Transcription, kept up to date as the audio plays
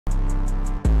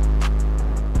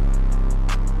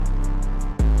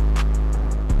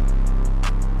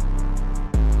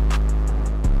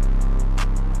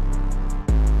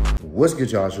What's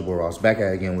good, y'all? It's your boy Ross back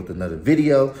at again with another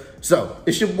video. So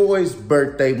it's your boy's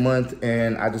birthday month,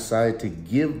 and I decided to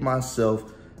give myself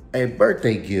a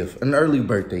birthday gift, an early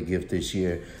birthday gift this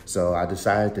year. So I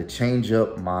decided to change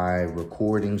up my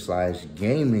recording /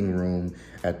 gaming room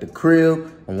at the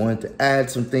crib. I wanted to add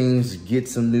some things, get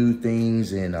some new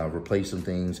things, and replace some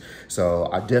things. So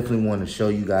I definitely want to show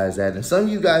you guys that. And some of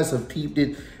you guys have peeped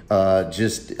it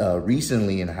just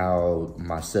recently and how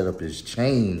my setup has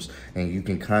changed, and you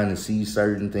can kind of see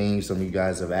certain things. Some of you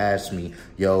guys have asked me,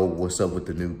 yo, what's up with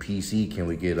the new PC? Can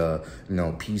we get a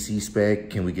PC spec?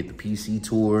 Can we get the PC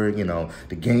tour,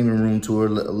 the gaming room tour?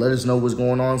 Let us know what's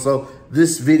going on. So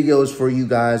this video is for you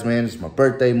guys, man. It's my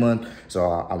birthday month, so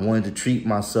I wanted to treat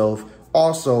myself.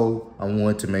 Also, I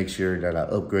wanted to make sure that I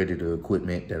upgraded the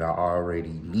equipment that I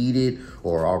already needed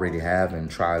or already have, and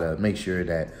try to make sure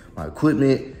that my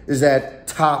equipment is at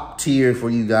top tier for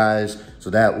you guys. So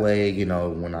that way,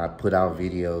 when I put out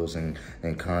videos and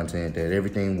content, that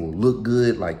everything will look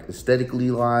good, like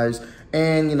aesthetically wise,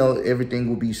 and everything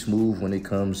will be smooth when it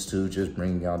comes to just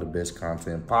bringing y'all the best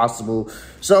content possible.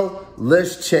 So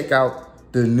let's check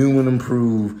out the new and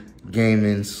improved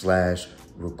gaming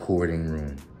 / recording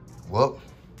room. Well,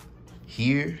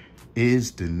 here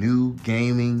is the new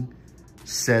gaming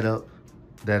setup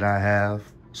that I have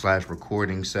 /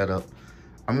 recording setup.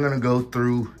 I'm gonna go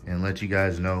through and let you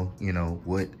guys know,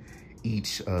 what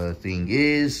each thing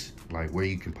is, like where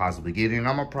you can possibly get it. And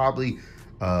I'm gonna probably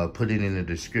put it in the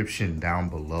description down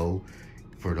below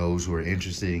for those who are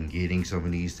interested in getting some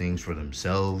of these things for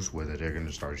themselves, whether they're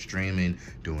gonna start streaming,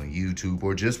 doing YouTube,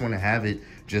 or just wanna have it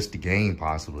just to game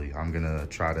possibly. I'm gonna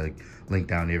try to link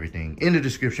down everything in the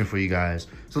description for you guys,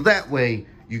 so that way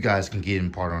you guys can get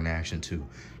in part on the action too.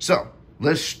 So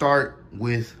let's start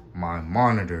with my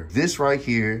monitor. This right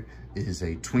here is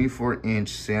a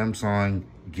 24-inch Samsung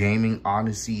Gaming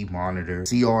Odyssey monitor,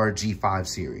 CR-G5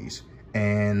 series.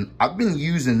 And I've been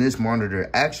using this monitor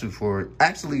actually for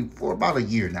about a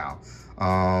year now.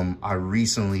 I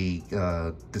recently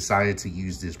decided to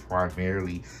use this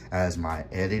primarily as my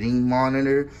editing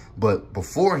monitor, but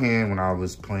beforehand, when I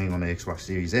was playing on the Xbox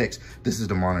Series X, this is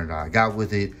the monitor I got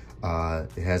with it.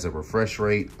 It has a refresh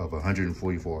rate of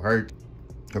 144 hertz.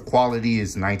 The quality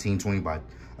is 1920 by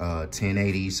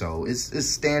 1080, so it's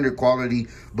standard quality,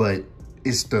 but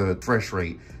it's the refresh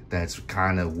rate that's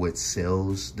kind of what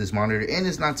sells this monitor. And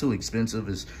it's not too expensive.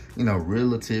 It's,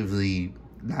 relatively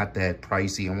not that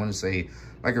pricey. I want to say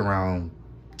like around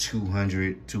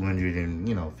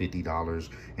 $250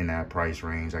 in that price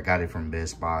range. I got it from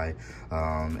Best Buy,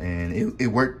 and it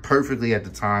worked perfectly at the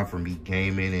time for me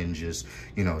gaming and just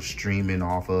streaming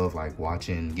off of, like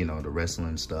watching the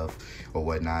wrestling stuff or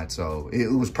whatnot. So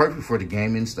it was perfect for the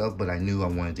gaming stuff, but I knew I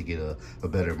wanted to get a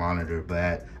better monitor,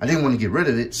 but I didn't want to get rid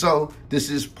of it. So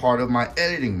this is part of my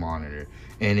editing monitor,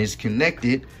 and it's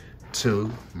connected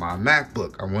to my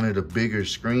MacBook. I wanted a bigger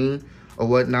screen or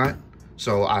whatnot,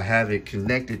 so I have it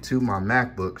connected to my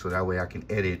MacBook, so that way I can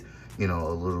edit, a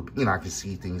little, I can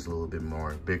see things a little bit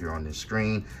more bigger on the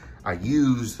screen. I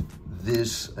use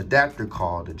this adapter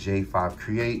called the J5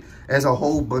 Create. It has a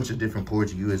whole bunch of different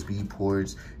ports, USB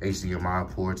ports,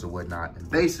 HDMI ports or whatnot. And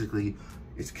basically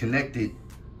it's connected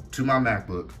to my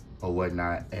MacBook or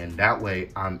whatnot. And that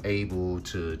way I'm able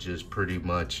to just pretty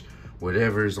much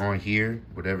whatever's on here,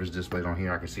 whatever's displayed on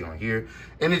here, I can see on here.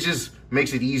 And it just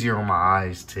makes it easier on my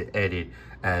eyes to edit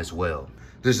as well.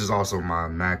 This is also my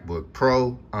MacBook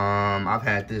Pro. I've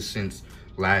had this since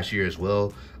last year as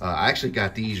well. I actually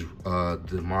got these,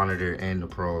 the monitor and the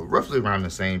Pro, roughly around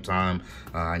the same time.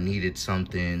 I needed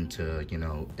something to,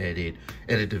 edit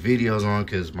the videos on,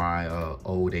 because my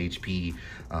old HP,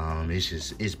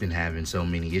 it's been having so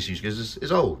many issues because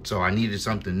it's old. So I needed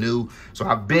something new. So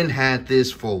I've had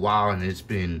this for a while, and it's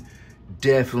been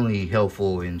definitely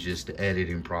helpful in just the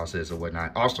editing process or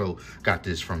whatnot. Also got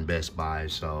this from Best Buy,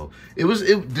 so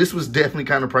this was definitely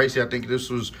kind of pricey. I think this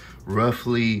was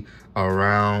roughly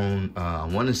around I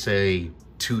want to say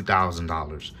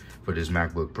 $2,000 for this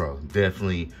MacBook Pro.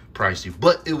 Definitely pricey,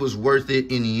 but it was worth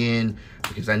it in the end,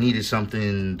 because I needed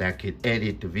something that could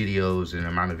edit the videos and the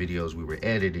amount of videos we were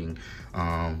editing,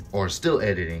 or still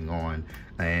editing on.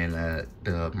 And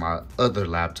my other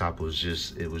laptop was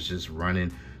just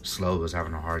running slow. I was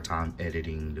having a hard time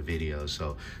editing the videos.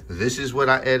 So this is what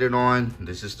I edit on.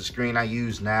 This is the screen I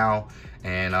use now.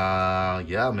 And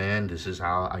yeah, man, this is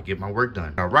how I get my work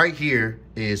done. Now right here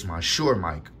is my Shure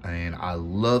mic, and I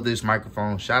love this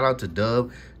microphone. Shout out to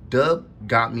Dub. Dub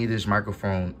got me this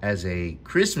microphone as a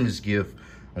Christmas gift,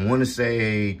 I want to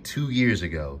say 2 years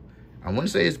ago. I want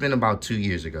to say it's been about 2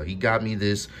 years ago. He got me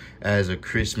this as a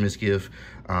Christmas gift.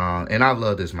 And I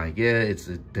love this mic. Yeah, it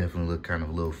definitely look kind of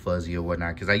a little fuzzy or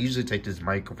whatnot, because I usually take this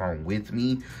microphone with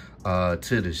me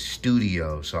to the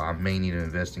studio. So I may need to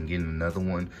invest in getting another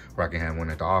one where I can have one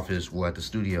at the office or at the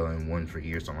studio and one for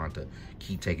here, so I don't have to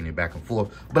keep taking it back and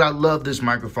forth. But I love this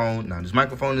microphone. Now, this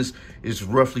microphone is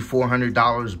roughly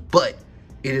 $400, but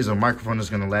it is a microphone that's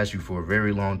going to last you for a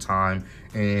very long time.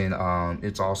 And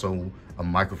it's also a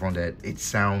microphone that it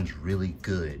sounds really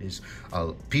good. It's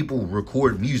people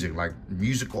record music, like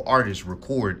musical artists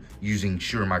record using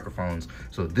Shure microphones.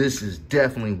 So this is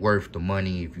definitely worth the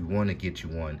money. If you want to get you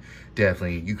one,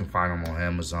 definitely, you can find them on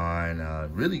Amazon.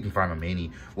 Really, you can find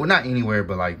them well, not anywhere,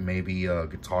 but like maybe a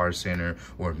Guitar Center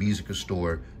or a musical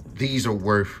store. These are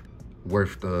worth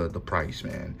the price,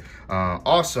 man.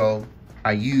 Also,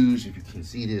 I use, if you can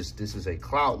see this is a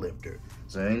Cloudlifter.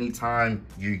 So anytime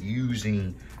you're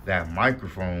using that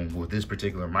microphone, with this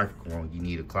particular microphone, you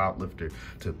need a Cloudlifter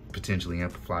to potentially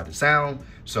amplify the sound.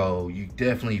 So you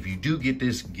definitely, if you do get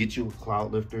this, get you a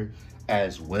Cloudlifter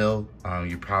as well.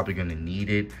 You're probably gonna need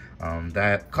it.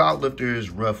 That Cloudlifter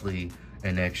is roughly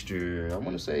an extra, I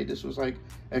wanna say this was like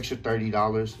extra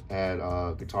 $30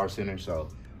 at Guitar Center. So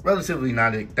relatively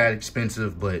not that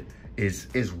expensive, but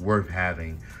it's worth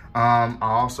having. I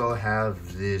also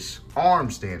have this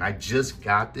arm stand. I just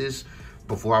got this.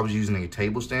 Before I was using a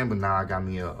table stand, but now I got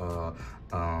me a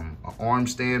arm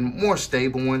stand, more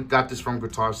stable one. Got this from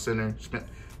Guitar Center.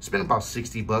 Spent about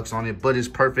 60 bucks on it, but it's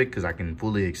perfect because I can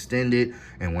fully extend it.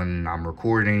 And when I'm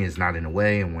recording, it's not in the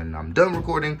way. And when I'm done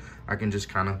recording, I can just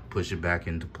kind of push it back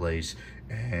into place.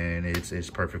 And it's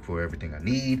perfect for everything I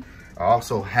need. I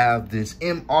also have this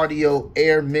M Audio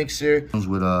air mixer. Comes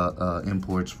with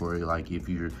imports for, like, if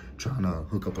you're trying to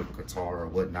hook up a guitar or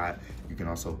whatnot, you can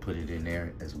also put it in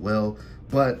there as well.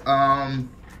 But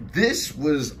this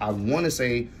was, I want to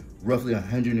say, roughly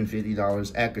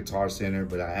 $150 at Guitar Center,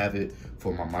 but I have it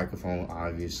for my microphone,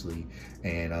 obviously.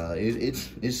 And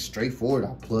it's straightforward.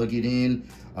 I plug it in.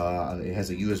 It has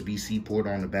a USB-C port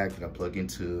on the back that I plug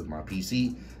into my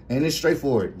PC, and it's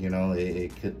straightforward. You know,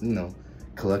 it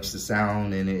collects the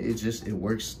sound, and it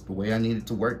works the way I need it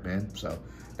to work, man. So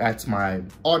that's my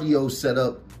audio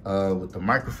setup with the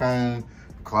microphone,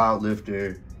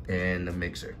 Cloudlifter, and the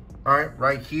mixer. All right,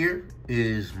 right here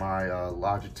is my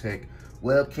Logitech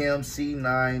Webcam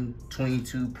C9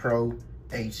 22 Pro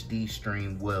HD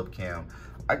Stream webcam.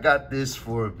 I got this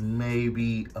for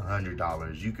maybe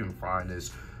 $100. You can find this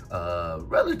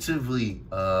relatively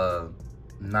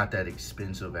not that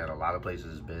expensive at a lot of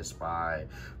places, Best Buy,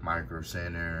 Micro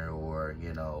Center, or,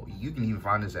 you know, you can even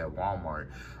find this at Walmart.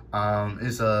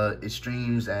 It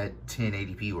streams at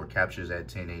 1080p or captures at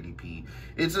 1080p.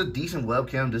 It's a decent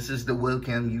webcam. This is the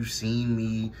webcam you've seen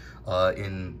me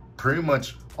in pretty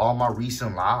much all my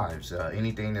recent lives.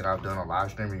 Anything that I've done a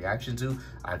live stream reaction to,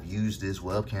 I've used this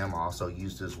webcam. I also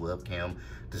used this webcam,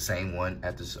 the same one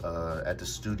at the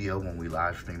studio when we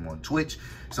live stream on Twitch.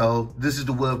 So this is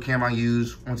the webcam I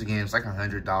use. Once again, it's like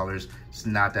 $100. It's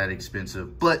not that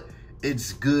expensive, but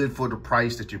it's good for the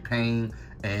price that you're paying,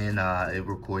 and it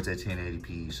records at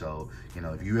 1080p. So, you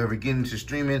know, if you ever get into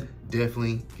streaming,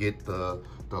 definitely get the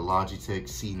Logitech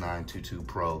C9 22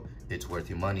 Pro. It's worth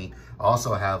your money. I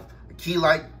also have a key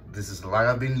light. This is the light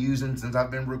I've been using since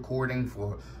I've been recording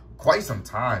for quite some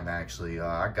time, actually.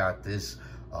 I got this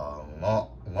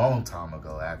long time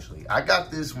ago, actually. I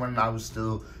got this when I was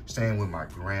still staying with my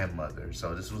grandmother.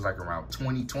 So this was like around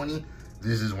 2020.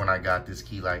 This is when I got this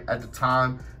key light. At the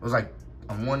time, it was like,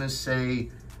 I want to say,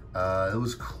 it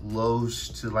was close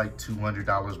to like $200,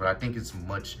 but I think it's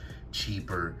much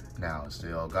cheaper now. It's the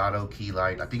Elgato Key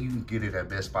Light. I think you can get it at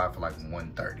Best Buy for like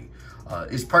 $130.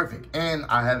 It's perfect, and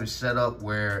I have it set up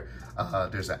where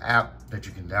there's an app that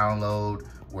you can download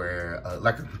where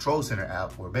like a control center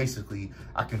app, where basically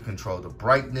I can control the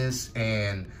brightness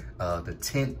and the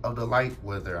tint of the light,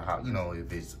 whether, you know,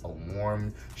 if it's a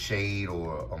warm shade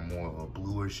or a more of a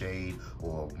bluer shade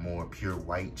or more pure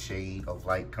white shade of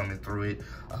light coming through it.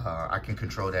 I can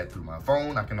control that through my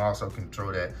phone. I can also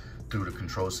control that through the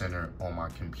control center on my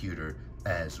computer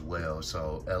as well.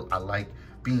 So I like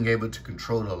being able to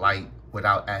control the light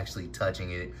without actually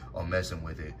touching it or messing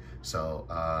with it. So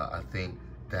I think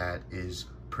that is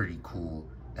pretty cool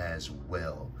as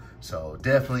well. So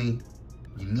definitely,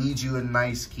 you need you a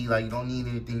nice key light. You don't need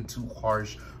anything too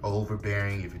harsh or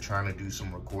overbearing. If you're trying to do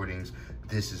some recordings,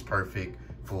 this is perfect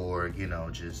for, you know,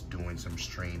 just doing some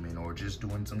streaming or just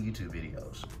doing some YouTube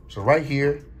videos. So right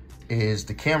here is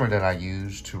the camera that I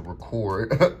use to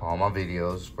record all my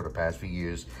videos for the past few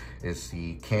years. It's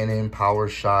the Canon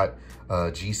PowerShot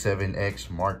G7X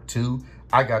Mark II.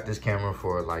 I got this camera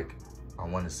for like I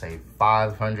want to say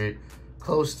 500,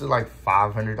 close to like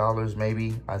 $500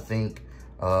 maybe, I think,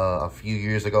 a few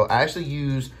years ago. I actually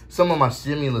used some of my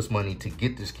stimulus money to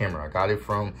get this camera. I got it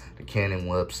from the Canon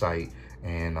website.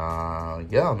 And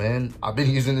yeah, man, I've been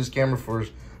using this camera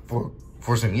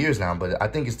for some years now, but I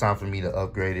think it's time for me to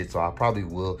upgrade it. So I probably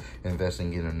will invest in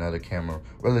getting another camera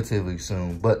relatively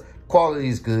soon. But quality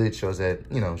is good, shows that,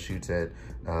 you know, shoots at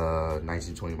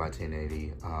 1920 by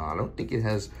 1080. I don't think it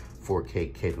has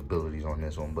 4K capabilities on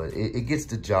this one, but it gets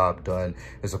the job done.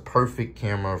 It's a perfect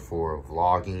camera for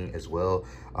vlogging as well.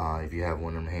 If you have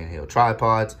one of them handheld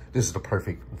tripods, this is the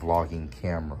perfect vlogging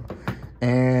camera.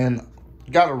 And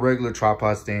got a regular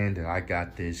tripod stand, and I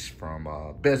got this from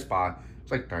Best Buy.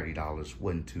 It's like $30,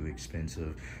 wasn't too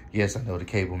expensive. Yes, I know the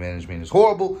cable management is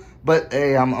horrible, but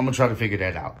hey, I'm gonna try to figure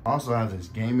that out. I also have this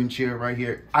gaming chair right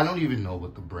here. I don't even know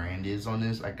what the brand is on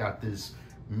this. I got this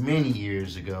many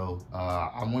years ago.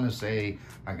 I want to say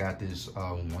I got this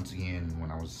once again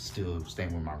when I was still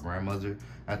staying with my grandmother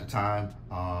at the time.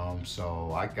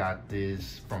 So I got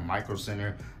this from Micro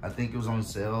Center. I think it was on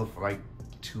sale for like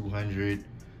 $200.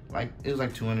 Like, it was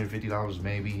like $250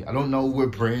 maybe. I don't know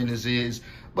what brand this is,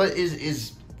 but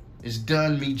it's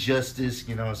done me justice,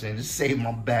 you know what I'm saying? Just saved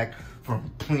my back from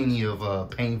plenty of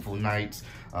painful nights.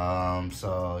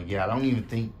 So yeah, I don't even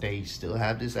think they still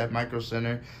have this at Micro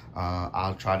Center.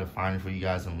 I'll try to find it for you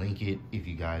guys and link it if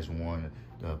you guys want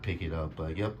to pick it up.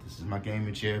 But yep, this is my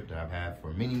gaming chair that I've had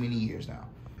for many, many years now.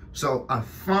 So I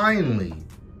finally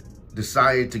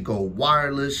decided to go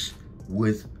wireless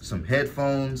with some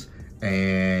headphones,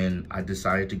 and I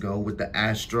decided to go with the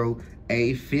Astro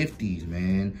A50s,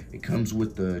 man. It comes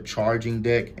with the charging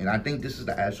deck, and I think this is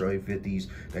the Astro A50s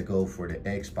that go for the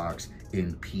Xbox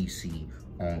and PC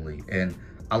only. And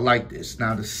I like this.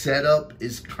 Now, the setup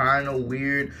is kind of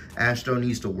weird. Astro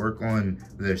needs to work on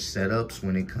their setups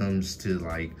when it comes to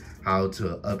like how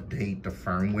to update the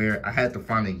firmware. I had to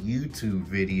find a YouTube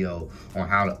video on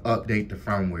how to update the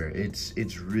firmware.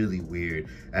 It's really weird.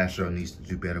 Astro needs to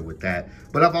do better with that.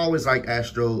 But I've always liked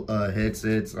Astro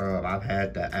headsets. I've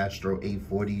had the Astro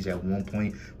A40s at one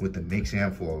point with the mix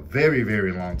amp for a very,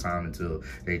 very long time until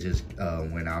they just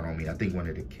went out on me. I think one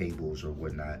of the cables or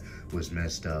whatnot was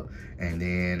messed up. And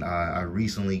then I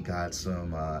recently got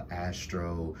some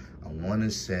Astro, I want to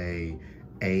say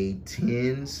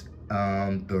A10s.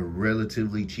 The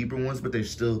relatively cheaper ones, but they're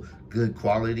still good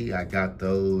quality. I got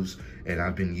those, and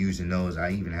I've been using those.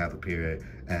 I even have a pair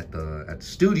at the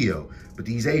studio. But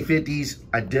these A50s,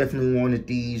 I definitely wanted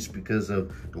these because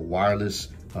of the wireless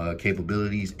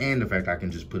capabilities and the fact I can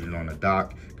just put it on a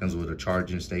dock. Comes with a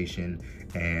charging station,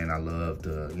 and I love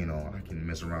the, you know, I can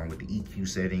mess around with the EQ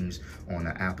settings on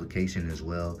the application as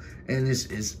well. And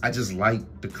I just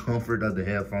like the comfort of the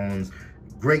headphones.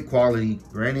 Great quality.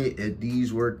 Granted,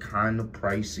 these were kind of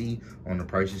pricey on the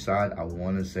pricey side. I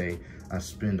want to say I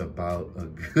spent about a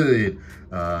good,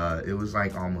 it was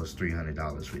like almost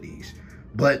 $300 for these.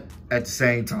 But at the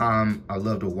same time, I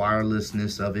love the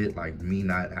wirelessness of it. Like me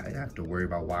not have to worry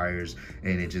about wires,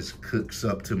 and it just hooks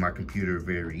up to my computer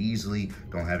very easily.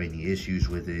 Don't have any issues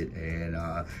with it. And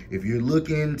if you're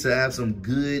looking to have some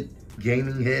good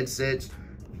gaming headsets,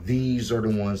 these are the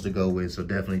ones to go with, so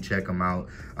definitely check them out.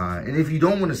 And if you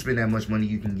don't want to spend that much money,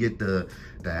 you can get the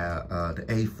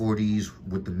A40s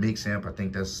with the mix amp. I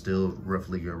think that's still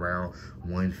roughly around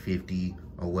 $150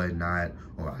 or whatnot,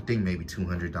 or I think maybe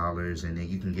 $200. And then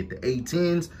you can get the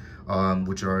A10s,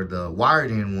 which are the wired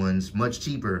in ones, much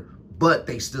cheaper, but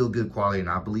they still good quality, and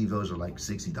I believe those are like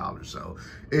 $60. So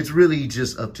it's really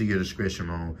just up to your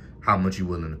discretion on how much you're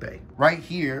willing to pay. Right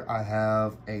here, I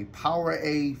have a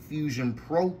PowerA Fusion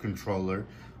Pro controller.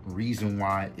 Reason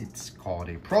why it's called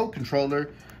a Pro controller,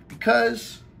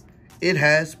 because it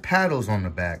has paddles on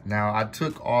the back. Now, I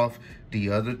took off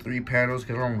the other 3 paddles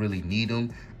because I don't really need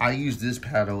them. I use this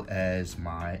paddle as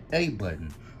my A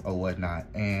button or whatnot,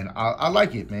 and I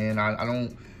like it, man. I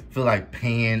don't feel like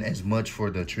paying as much for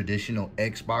the traditional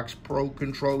Xbox Pro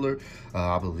controller.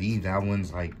 I believe that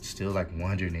one's like still like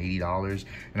 $180,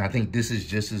 and I think this is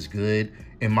just as good.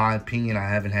 In my opinion, I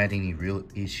haven't had any real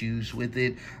issues with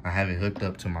it. I have it hooked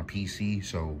up to my PC,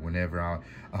 so whenever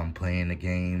I'm playing a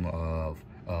game of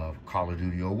Call of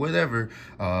Duty or whatever,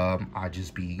 I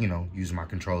just be, you know, using my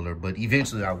controller. But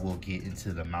eventually I will get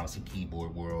into the mouse and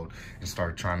keyboard world and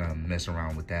start trying to mess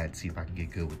around with that, see if I can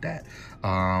get good with that.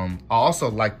 I also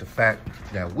like the fact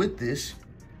that with this,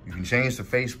 you can change the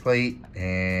faceplate,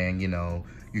 and, you know,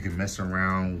 you can mess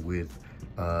around with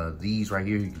these right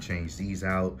here. You can change these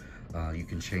out. You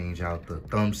can change out the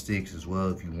thumbsticks as well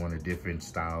if you want a different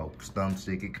style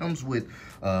thumbstick. It comes with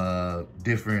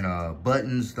different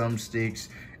buttons, thumbsticks,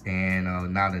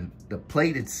 and now the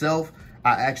plate itself,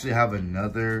 I actually have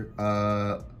another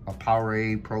a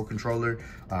PowerA Pro controller,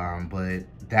 but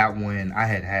that one I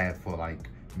had for like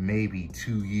maybe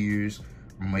 2 years,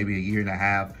 maybe a year and a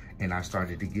half, and I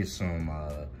started to get some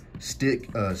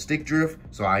stick drift,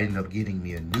 so I ended up getting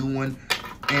me a new one.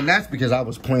 And that's because I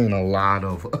was playing a lot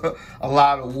of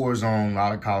Warzone, a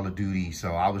lot of Call of Duty,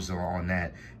 so I was on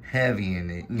that heavy,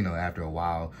 and it, you know, after a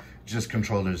while, just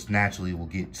controllers naturally will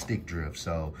get stick drift.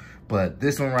 So, but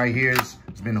this one right here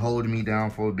it's been holding me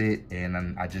down for a bit,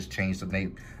 and I just changed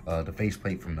the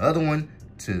faceplate from the other one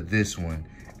to this one,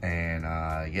 and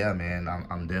yeah, man,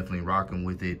 I'm definitely rocking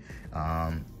with it.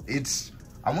 It's,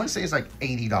 I want to say it's like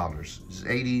 $80.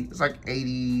 It's like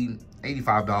 $80,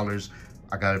 $85.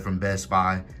 I got it from Best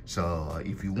Buy. So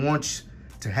if you want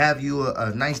to have you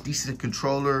a nice, decent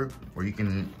controller where you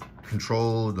can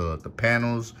control the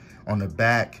panels on the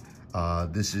back,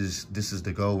 this is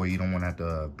the go, where you don't want to have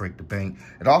to break the bank.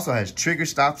 It also has trigger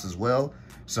stops as well,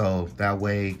 so that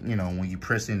way, you know, when you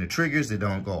press in the triggers, they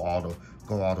don't go all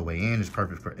the way in. It's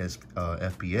perfect for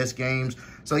FPS games.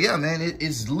 So yeah, man,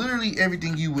 it's literally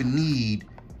everything you would need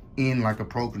in like a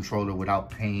Pro controller without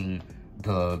paying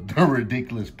the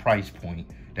ridiculous price point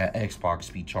that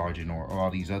Xbox be charging, or all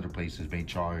these other places may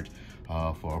charge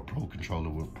for a Pro controller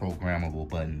with programmable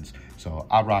buttons. So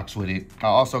I rocks with it. I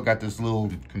also got this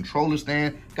little controller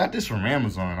stand. Got this from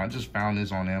Amazon. I just found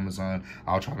this on Amazon.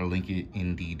 I'll try to link it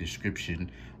in the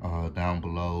description down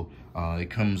below.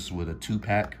 It comes with a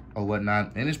 2-pack or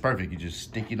whatnot, and it's perfect. You just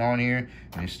stick it on here,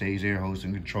 and it stays there, holds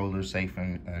the controller safe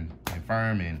and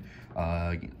firm, and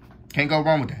can't go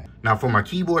wrong with that. Now for my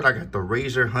keyboard, I got the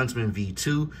Razer HUNTSMAN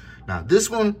V2. Now this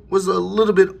one was a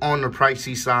little bit on the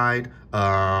pricey side.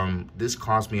 This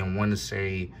cost me, I want to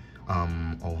say,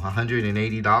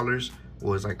 $180.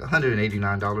 Or it's like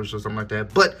 $189 or something like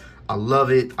that. But I love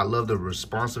it. I love the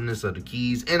responsiveness of the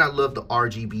keys, and I love the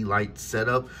RGB light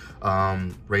setup.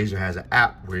 Razer has an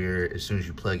app where as soon as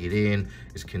you plug it in,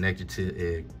 it's connected to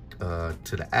it.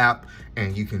 To the app,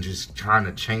 and you can just kind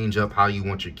of change up how you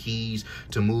want your keys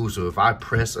to move. So if I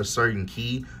press a certain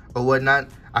key or whatnot,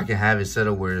 I can have it set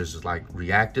up where it's like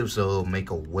reactive, so it'll make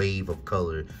a wave of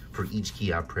color for each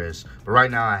key I press. But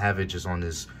right now I have it just on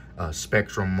this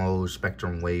spectrum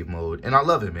wave mode, and I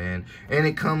love it, man. And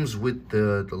it comes with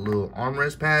the little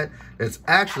armrest pad that's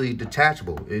actually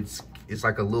detachable. It's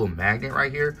like a little magnet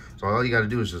right here, so all you got to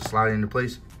do is just slide it into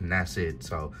place, and that's it.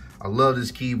 So I love this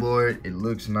keyboard. It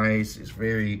looks nice. It's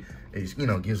you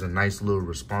know, gives a nice little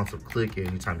responsive click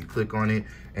anytime you click on it.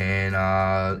 And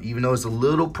even though it's a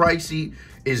little pricey,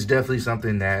 it's definitely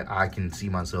something that I can see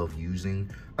myself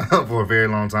using for a very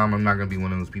long time. I'm not gonna be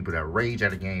one of those people that rage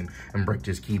at a game and break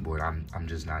this keyboard. I'm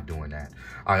just not doing that.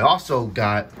 I also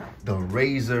got the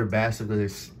Razer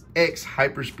Basilisk X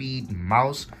Hyperspeed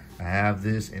mouse. I have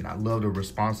this, and I love the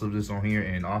responsiveness on here,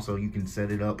 and also you can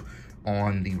set it up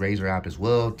on the Razer app as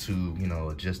well to, you know,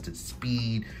 adjust its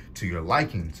speed to your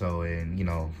liking. So, and, you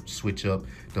know, switch up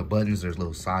the buttons. There's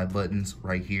little side buttons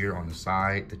right here on the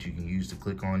side that you can use to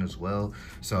click on as well.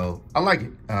 So I like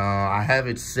it. I have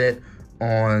it set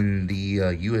on the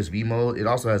USB mode. It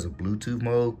also has a Bluetooth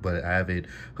mode, but I have it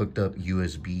hooked up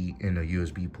USB in a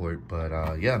USB port. But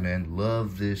yeah, man,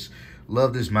 love this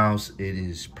mouse. It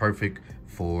is perfect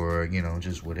for, you know,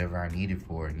 just whatever I need it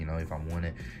for. You know, if I want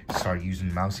to start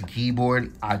using mouse and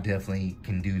keyboard, I definitely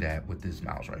can do that with this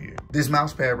mouse right here. This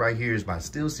mouse pad right here is by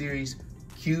SteelSeries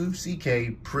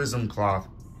QCK Prism Cloth.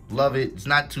 Love it. It's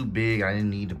not too big. I didn't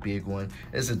need a big one.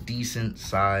 It's a decent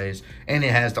size, and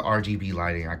it has the RGB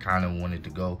lighting. I kind of wanted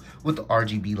to go with the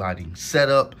RGB lighting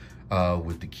setup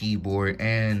with the keyboard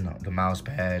and the mouse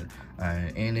pad,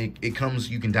 and it comes,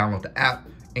 you can download the app,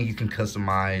 and you can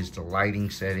customize the lighting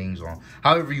settings on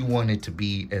however you want it to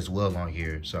be as well on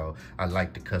here. So I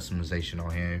like the customization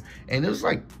on here, and it was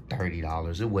like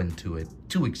 $30. It wasn't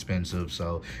too expensive.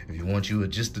 So if you want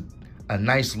just a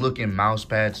nice looking mouse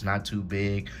pad, it's not too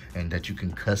big, and that you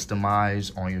can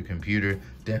customize on your computer,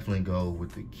 definitely go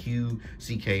with the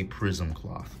QCK Prism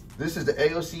Cloth. This is the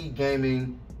AOC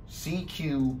Gaming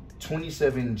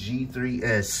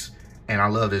CQ27G3S, and I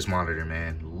love this monitor,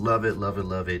 man. Love it, love it,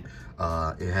 love it.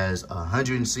 It has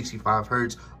 165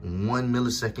 hertz, 1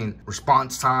 millisecond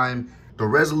response time. The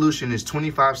resolution is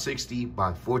 2560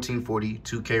 by 1440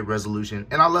 2K resolution,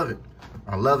 and I love it.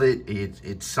 I love it.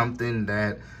 It's something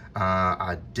that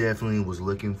I definitely was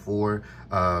looking for.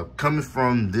 Coming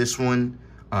from this one,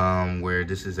 where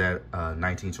this is at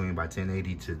 1920 by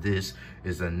 1080 to this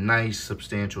is a nice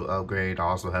substantial upgrade. I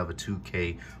also have a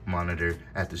 2K monitor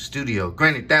at the studio.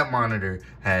 Granted, that monitor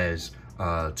has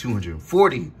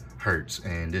 240 hertz,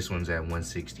 and this one's at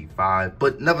 165,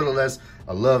 but nevertheless,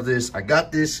 I love this. I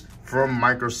got this from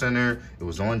Micro Center. It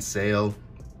was on sale.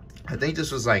 I think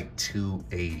this was like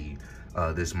 $280,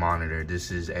 this monitor.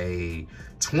 This is a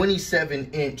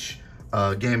 27-inch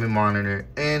gaming monitor,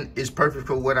 and it's perfect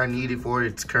for what I need it for.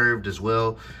 It's curved as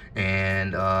well,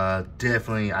 and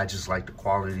definitely I just like the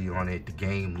quality on it. The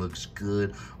game looks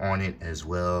good on it as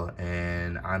well,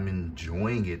 and I'm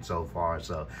enjoying it so far.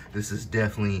 So this is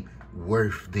definitely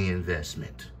worth the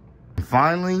investment. And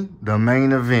finally, the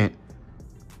main event,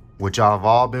 which I've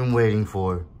all been waiting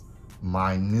for,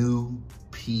 my new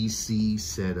PC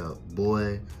setup.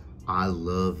 Boy, I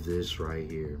love this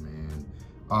right here, man.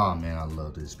 Oh man, I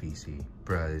love this PC.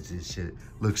 Bruh, this shit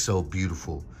looks so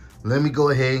beautiful. Let me go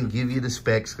ahead and give you the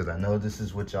specs, because I know this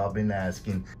is what y'all been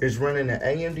asking. It's running an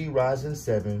AMD Ryzen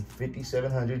 7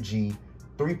 5700G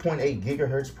 3.8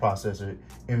 gigahertz processor,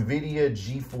 NVIDIA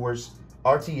GeForce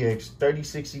RTX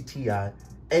 3060 Ti, 8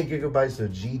 gigabytes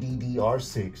of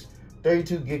GDDR6,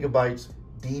 32 gigabytes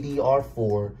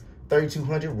DDR4,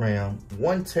 3200 RAM,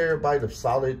 1 terabyte of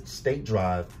solid state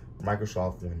drive,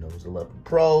 Microsoft Windows 11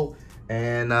 Pro,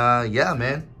 and yeah,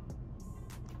 man,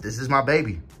 this is my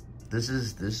baby.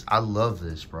 I love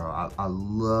this, bro. I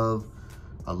love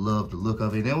the look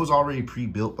of it. And it was already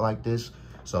pre-built like this,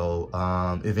 so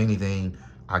if anything,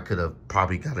 I could have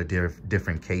probably got a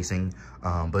different casing,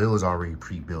 but it was already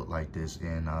pre-built like this.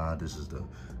 And this is the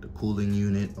cooling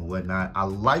unit or whatnot. I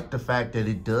like the fact that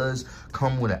it does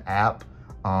come with an app,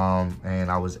 and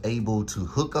I was able to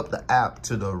hook up the app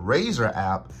to the Razer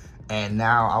app, and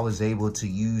now I was able to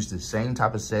use the same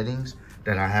type of settings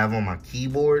that I have on my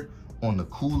keyboard on the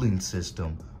cooling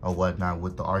system or whatnot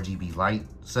with the RGB light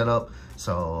setup.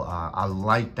 So I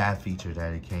like that feature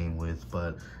that it came with.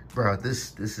 But bro,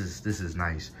 this is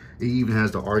nice. It even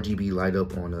has the RGB light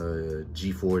up on a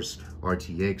GeForce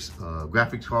RTX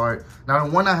graphics card. Now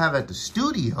the one I have at the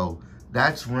studio,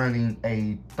 that's running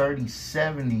a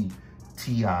 3070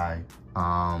 Ti.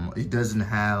 It doesn't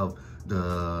have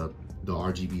the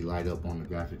RGB light up on the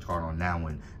graphics card on that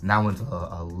one. And that one's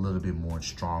a little bit more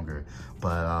stronger.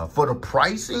 But for the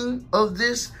pricing of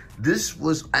this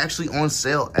was actually on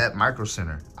sale at Micro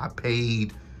Center. I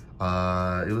paid,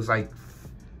 it was like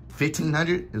 $1,500.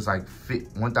 It was like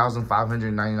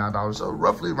 $1,599, so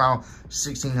roughly around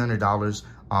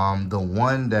 $1,600. The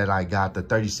one that I got, the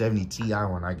 3070 Ti,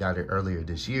 when I got it earlier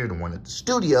this year, the one at the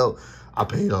studio, I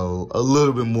paid a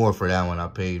little bit more for that one. I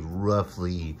paid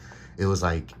roughly, it was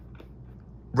like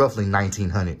roughly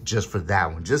 $1,900 just for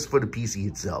that one, just for the PC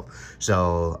itself.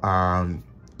 So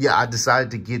yeah, I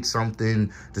decided to get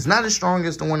something that's not as strong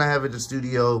as the one I have at the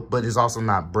studio, but it's also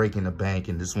not breaking the bank,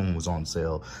 and this one was on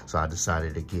sale, so I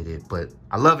decided to get it. But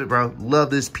I love it, bro. Love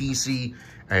this PC,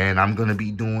 and I'm gonna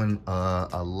be doing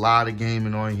a lot of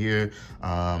gaming on here.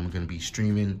 I'm gonna be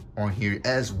streaming on here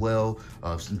as well,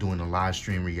 doing the live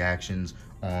stream reactions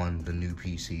on the new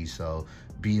PC, so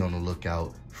be on the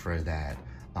lookout for that.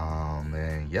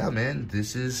 And yeah, man,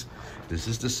 this is the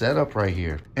setup right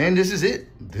here, and this is it.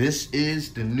 This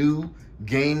is the new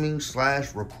gaming /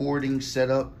 recording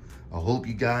setup. I hope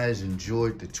you guys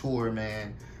enjoyed the tour,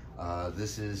 man.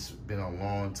 This has been a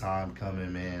long time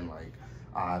coming, man. Like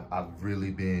I've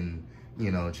really been,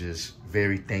 you know, just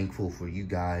very thankful for you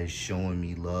guys showing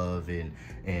me love and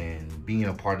being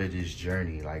a part of this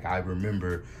journey. Like, I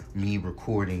remember me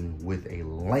recording with a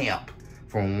lamp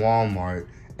from Walmart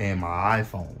and my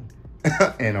iPhone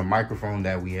and a microphone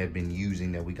that we had been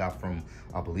using that we got from,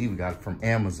 I believe we got it from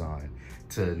Amazon,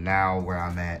 to now where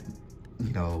I'm at,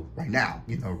 you know, right now,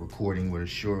 you know, recording with a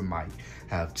Shure mic,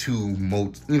 have two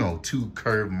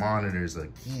curved monitors, a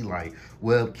key light,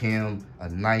 webcam, a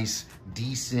nice,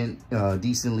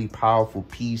 decently powerful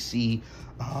PC.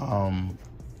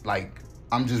 Like,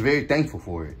 I'm just very thankful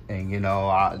for it. And, you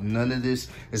know, none of this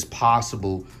is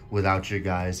possible without your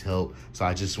guys' help. So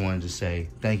I just wanted to say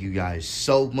thank you guys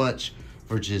so much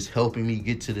for just helping me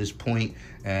get to this point.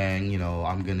 And, you know,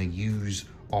 I'm going to use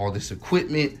all this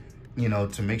equipment, you know,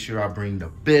 to make sure I bring the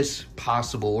best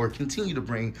possible, or continue to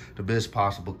bring the best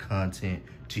possible content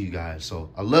to you guys. So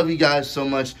I love you guys so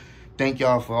much. Thank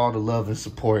y'all for all the love and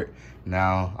support.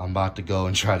 Now I'm about to go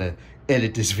and try to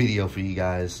edit this video for you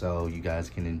guys so you guys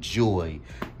can enjoy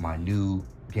my new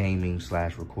gaming /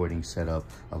 recording setup.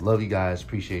 I love you guys.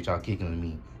 Appreciate y'all kicking with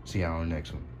me. See y'all on the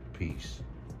next one. Peace.